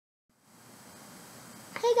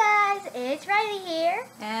guys, it's Rylee here.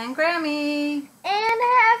 And Grammy. And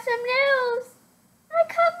I have some news. I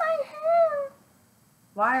cut my hair.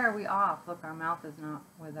 Why are we off? Look, our mouth is not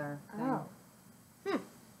with our thing. Oh.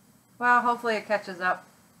 Well, hopefully it catches up.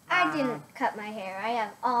 I didn't cut my hair. I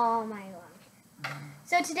have all my long hair.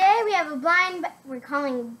 So today we have a we're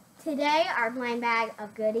calling today our blind bag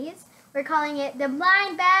of goodies. We're calling it the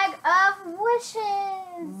blind bag of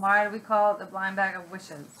wishes. Why do we call it the blind bag of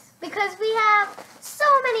wishes? Because we have so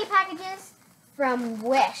many packages from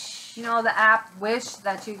Wish. You know the app Wish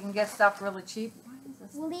that you can get stuff really cheap? Why is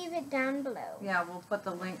this? We'll leave it down below. Yeah, we'll put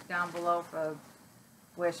the link down below for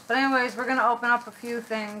Wish. But anyways, we're going to open up a few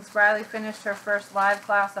things. Rylee finished her first live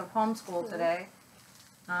class of homeschool today.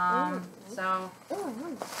 So Ooh, I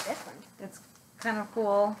want this one. it's kind of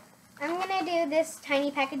cool. I'm going to do this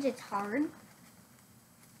tiny package. It's hard.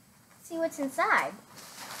 See what's inside.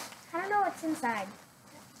 I don't know what's inside.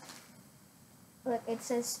 Look, it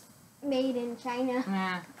says made in China.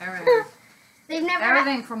 Yeah, everything.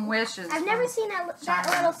 Everything from Wish is I've never seen that China.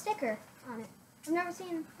 little sticker on it. I've never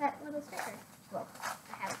seen that little sticker. Well,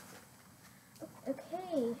 I haven't seen it.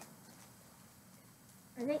 Okay.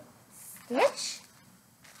 Are they Stitch?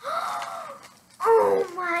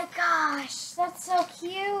 Oh my gosh, that's so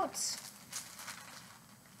cute.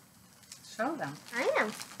 Show them. I am.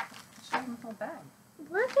 Show them the whole bag.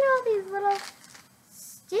 Look at all these little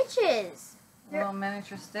stitches. Little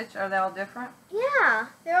miniature Stitch. Are they all different? Yeah,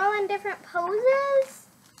 they're all in different poses.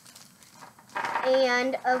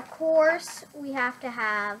 And of course, we have to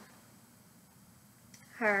have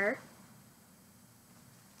her.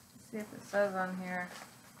 Let's see if it says on here.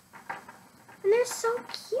 And they're so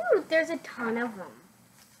cute. There's a ton of them.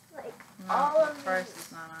 Like No, all the of price these.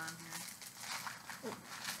 is not on here.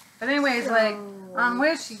 But anyways, So like on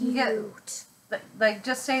Wish, you can cute. get like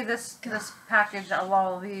just say this package of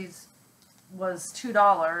all of these was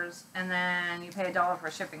 $2, and then you pay $1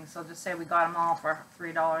 for shipping. So just say we got them all for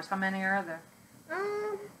 $3. How many are there?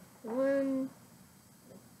 1,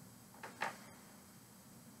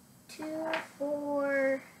 2,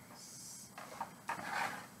 4,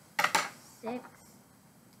 6,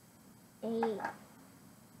 8,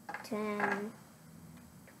 10,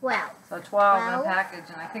 12. So 12 in a 12. package,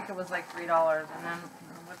 and I think it was like $3. And then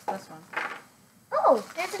what's this one? Oh,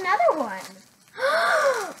 there's another one.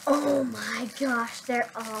 Oh my gosh, they're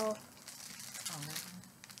all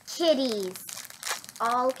kitties.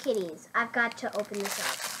 All kitties. I've got to open this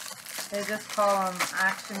up. They just call them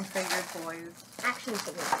action figure toys. Action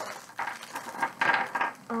figures.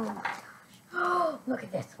 Oh my gosh. Oh, look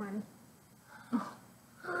at this one.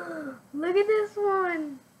 Look at this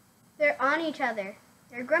one. They're on each other.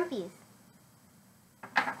 They're grumpies.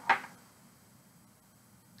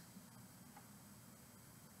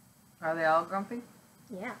 Are they all grumpy?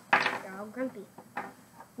 Yeah, they're all grumpy.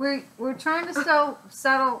 We're trying to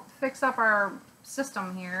still fix up our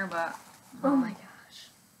system here, but Oh my gosh.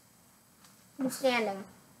 I'm standing.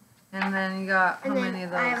 and then you got how And then many of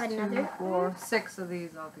those? I have 2, another 4, 6 of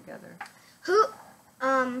these altogether. Who,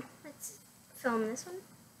 let's film this one.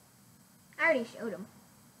 I already showed them.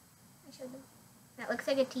 I showed them. That looks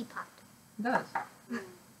like a teapot. It does.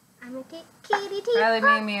 I'm a kitty teapot. Rylee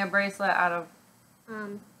made me a bracelet out of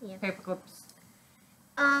Yeah. paper clips.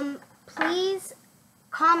 Please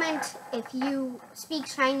comment if you speak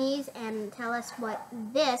Chinese and tell us what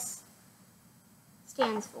this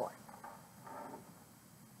stands for.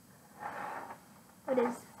 What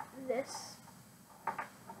does this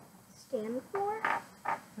stand for?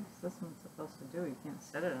 What's this one supposed to do? You can't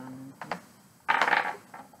set it on anything.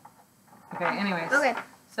 Okay, anyways. Okay.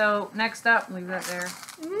 So next up, leave that there.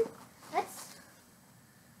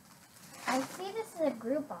 I see this is a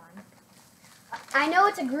Groupon. I know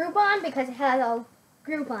it's a Groupon because it has all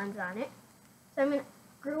Groupons on it. So I'm in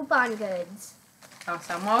Groupon goods. Oh,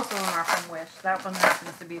 so most of them are from Wish. That one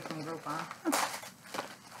happens to be from Groupon.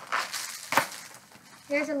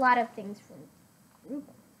 There's a lot of things from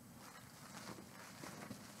Groupon.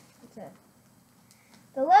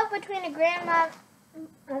 The love between a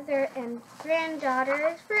grandmother and granddaughter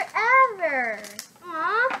is forever.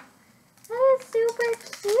 Aww. That is super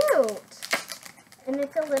cute. And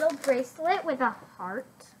it's a little bracelet with a heart.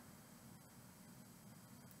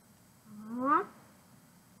 Aww.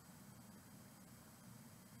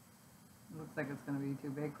 Looks like it's going to be too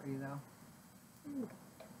big for you, though.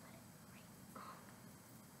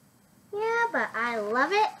 Yeah, but I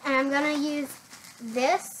love it. And I'm going to use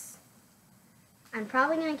this. I'm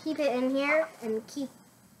probably going to keep it in here and keep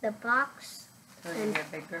the box. So you can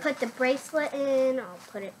get bigger. Put the bracelet in. I'll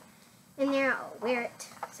put it in there. I'll wear it.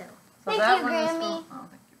 Thank that you, one is Grammy. from, oh,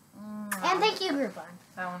 thank you. And thank you, Groupon.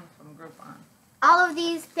 That one's from Groupon. all of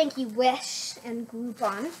these, thank you, Wish and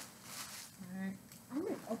Groupon. Alright. I'm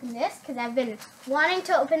going to open this because I've been wanting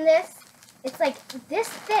to open this. It's like this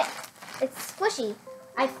thick. It's squishy.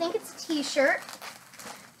 I think it's a t-shirt.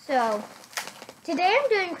 So, today I'm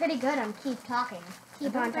doing pretty good on Keep Talking.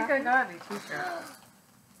 Keep on I think talking. I got a t-shirt.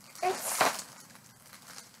 What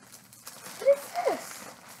is this?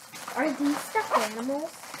 Are these stuffed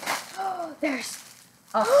animals? There's...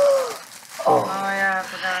 Oh. Oh. Yeah, I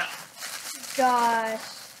forgot. Gosh.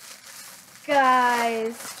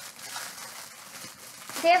 Guys.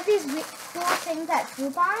 They have these cool things at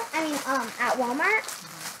Groupon. At Walmart.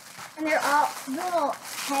 And they're all little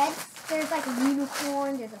heads. There's like a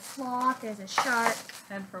unicorn, there's a sloth, there's a shark.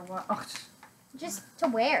 Head for what? Oh, Just to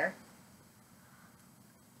wear.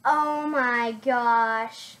 Oh my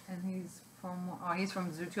gosh. and he's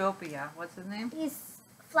from Zootopia. What's his name? He's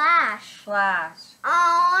Flash. Flash.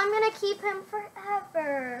 Oh, I'm gonna keep him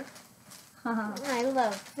forever. I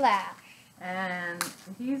love Flash. And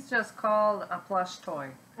he's just called a plush toy.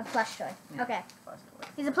 A plush toy. Yeah, Okay. Plush toy.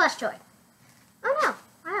 He's a plush toy. Oh no.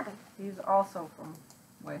 What happened? He's also from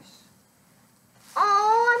Wish.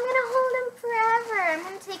 Oh, I'm gonna hold him forever. I'm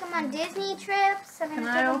gonna take him on Disney trips. Can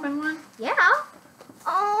I open one? Yeah.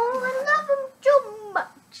 Oh, I love him so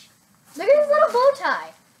much. Look at his little bow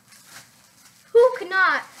tie. Who could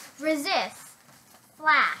not resist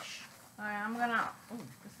Flash? Alright, I'm gonna. Oh,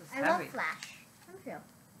 this is I heavy. love Flash. Thank you.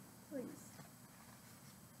 Please.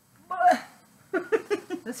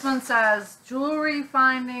 This one says jewelry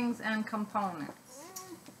findings and components.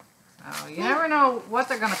 So you never know what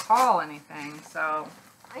they're gonna call anything. So.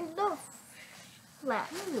 I love Flash.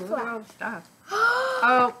 Look at all the stuff.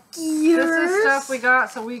 Oh, this is stuff we got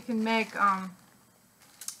so we can make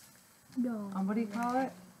No. what do you call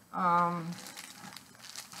it?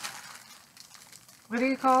 What do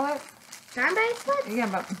you call it? Charm bracelets? Yeah,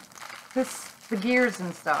 but the gears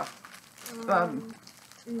and stuff.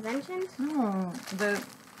 Inventions? No, the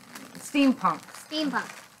steampunk. Steampunk.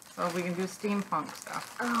 So we can do steampunk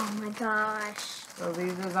stuff. Oh my gosh. So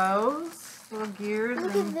these are those little gears.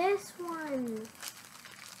 Look at this one.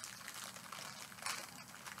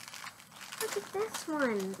 Look at this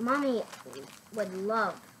one. Mommy would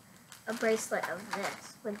love a bracelet of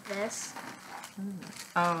this. With this.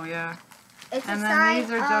 Oh yeah. It's And a then sign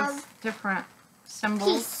these are of just different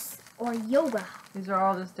symbols. peace or yoga. These are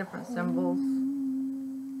all just different symbols.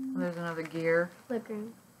 There's another gear.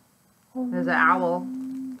 Flickering. There's an owl.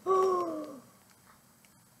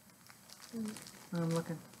 I'm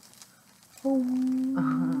looking.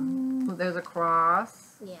 There's a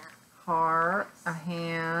cross. Yeah. Heart, a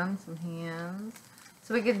hand, some hands.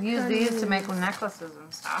 So we could use these to make necklaces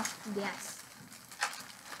and stuff. Yes.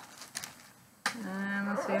 And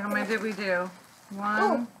let's see, how many did we do? Oh,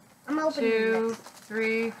 One, I'm opening 2, this.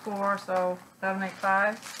 3, 4, so that'll make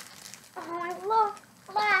 5. Oh, I love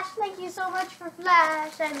Flash. Thank you so much for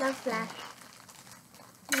Flash. I love Flash.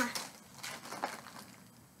 Mwah.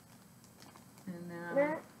 And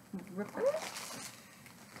now, rip it.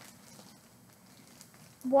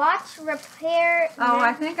 Watch, repair. Oh,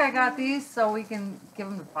 I think I got these so we can give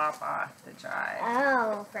them to Papa to try.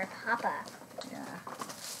 Oh, for Papa. Yeah.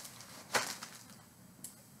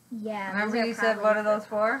 Yeah. Remember those are you said probably what are those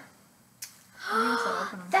for?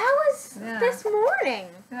 That was Yeah. this morning.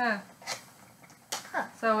 Yeah. Huh.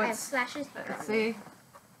 So I have it's, Flash's let's see.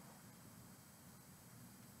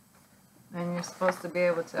 And you're supposed to be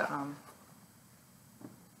able to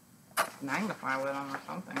magnify with them or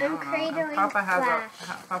something. I I'm don't know. cradling And Papa has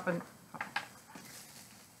Flash. Papa.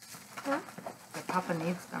 Huh? Papa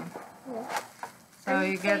needs them. Yeah. So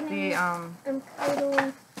I'm you get the I'm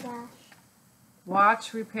cradling Flash.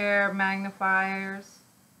 watch, repair, magnifiers.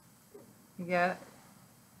 You get it.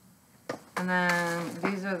 And then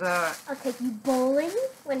these are the I'll take you bowling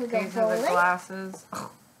when we go these are the bowling. glasses.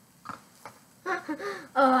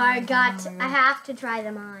 Oh, I have to try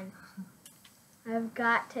them on. I've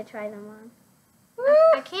got to try them on.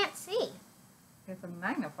 I can't see. You have to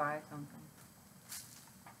magnify something.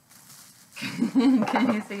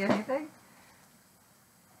 Can you see anything?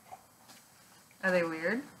 Are they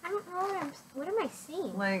weird? I don't know what am I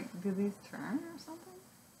seeing? Like, do these turn or something?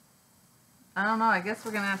 I don't know. I guess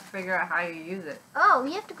we're going to have to figure out how you use it. Oh,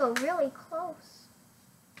 we have to go really close.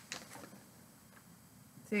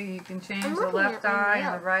 See, you can change I'm the looking left at my eye and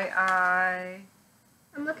nail. the right eye.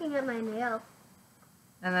 I'm looking at my nail.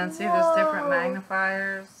 And then see, there's different Whoa.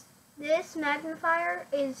 magnifiers. This magnifier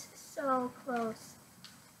is so close.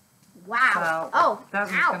 Wow. So, Oh, that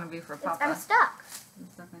one's ow. going to be for Papa. I'm stuck. You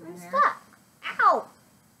stuck in your I'm hair? stuck. Ow.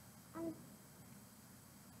 On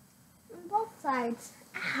both sides.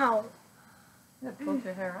 Ow. Yeah, pull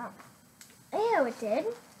your hair up. Ew, it did.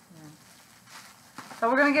 So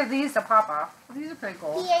we're gonna give these to Papa. These are pretty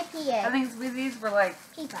cool. P-A-P-A. I think these were like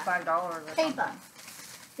Peepa. $5 or something. Peepa.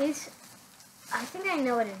 These, I think I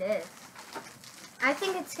know what it is. I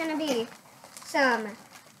think it's gonna be some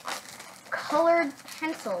colored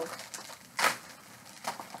pencils.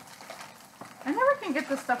 I never can get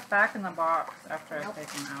this stuff back in the box after Nope. I take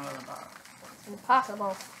them out of the box. It's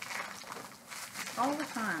impossible. All the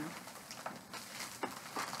time.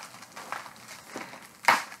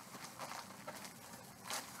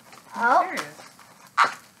 Oh,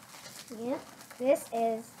 Serious. yeah. This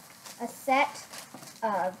is a set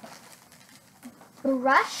of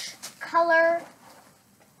brush color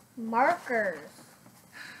markers.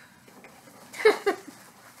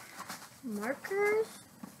 Markers?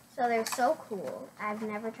 So they're so cool. I've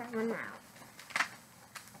never tried one out.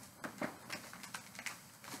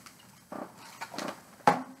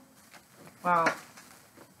 Wow.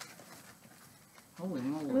 Holy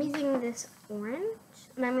I'm moly. using this orange,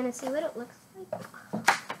 and I'm going to see what it looks like.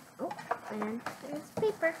 Oh, and there's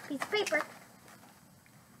paper, piece of paper.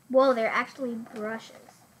 Whoa, they're actually brushes.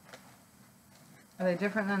 Are they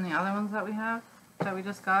different than the other ones that we have? That we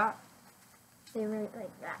just got? They write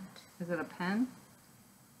like that. Is it a pen?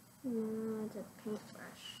 No, it's a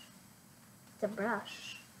paintbrush. It's a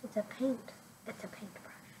brush. It's a paint. It's a paintbrush.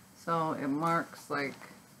 So it marks like,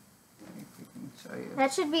 if we can show you.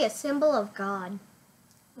 That should be a symbol of God.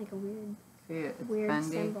 Like a weird, See it? It's weird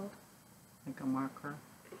bendy, symbol. like a marker.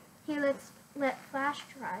 Here, let Flash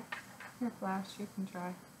try. Here, Flash, you can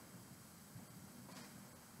try.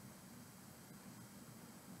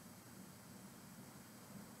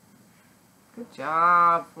 Good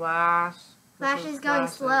job, Flash. Flash is going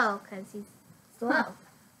Flash's. slow because he's slow.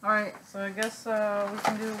 Alright, so I guess we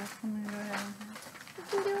can do, what can we go ahead and do?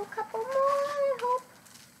 We can do a couple more, I hope.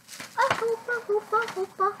 I hope, I hope, I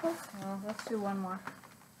hope, I hope. Well, let's do one more.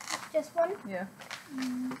 Just one? Yeah.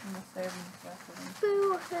 I'm gonna save them the rest of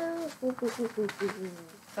them. Boo-hoo.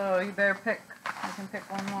 So you better pick. You can pick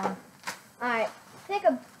one more. Alright, pick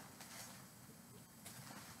a...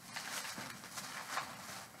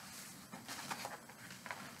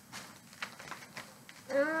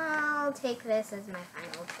 I'll take this as my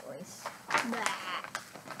final choice. Blah.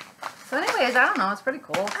 So anyways, I don't know. It's pretty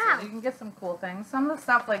cool. So Ow. you can get some cool things. Some of the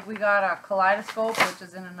stuff, like we got a kaleidoscope, which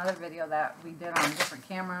is in another video that we did on a different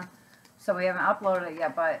camera. So we haven't uploaded it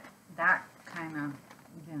yet, but that kind of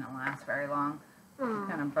didn't last very long.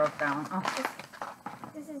 Kind of broke down. Oh,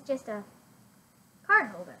 This is just a card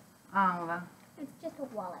holder. well then. It's just a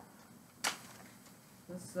wallet.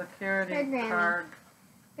 The security Here, Grammy. card,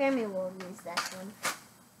 Grammy will use this one.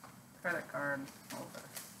 credit card holder.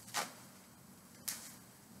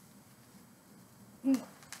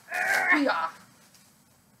 Yeah.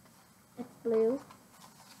 It's blue.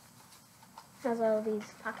 Has all these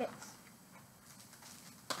pockets.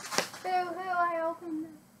 Boo-hoo, I opened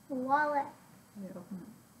the wallet. You open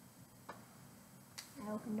it.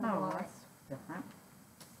 I opened the Oh, wallet. that's different.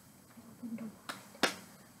 I opened the wallet.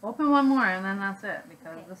 Open one more and then that's it,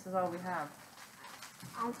 because Okay. this is all we have.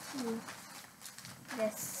 I'll see.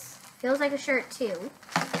 This feels like a shirt too.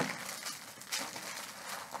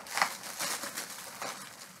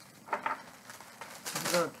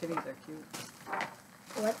 These little kitties are cute.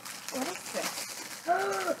 What is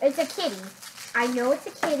this? It's a kitty. I know it's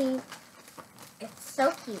a kitty. It's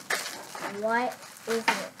so cute. What is it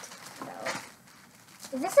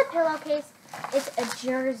though? Is this a pillowcase? It's a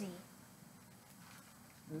jersey.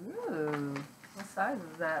 Ooh, what size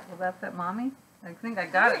is that? Will that fit mommy? I think I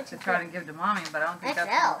got it to try to give to mommy, but I don't think that's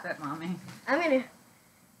XL. gonna fit mommy. I'm gonna.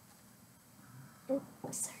 Oh,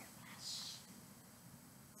 sorry.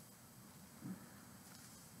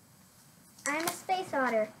 I'm a space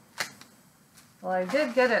otter. Well, I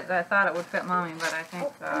did get it. I thought it would fit mommy, but I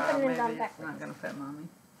think I'm putting it maybe on it's backwards. not gonna fit mommy.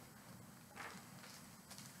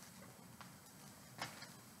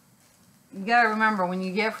 You gotta remember when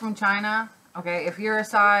you get from China. Okay, if you're a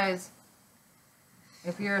size,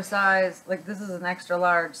 like this is an extra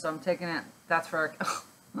large, so I'm taking it. That's for.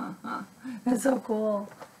 That's so cool.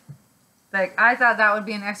 Like I thought that would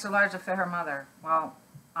be an extra large to fit her mother. Well,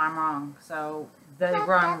 I'm wrong. So they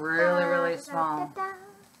run really, really small.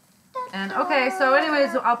 And okay, so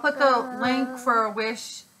anyways, I'll put the link for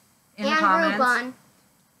Wish in the comments. Groupon.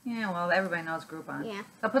 Yeah, well, everybody knows Groupon. Yeah.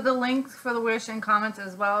 I'll put the links for the Wish in comments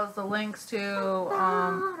as well as the links to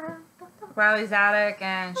Rylee's Attic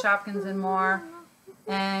and Shopkins and more.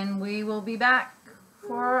 And we will be back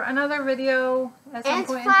for another video at some And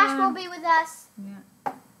point in Flash time. will be with us.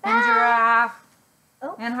 Yeah. And Giraffe.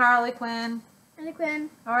 Oh. And Harley Quinn. Harley Quinn.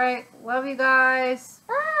 Alright, love you guys.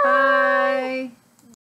 Bye. Bye.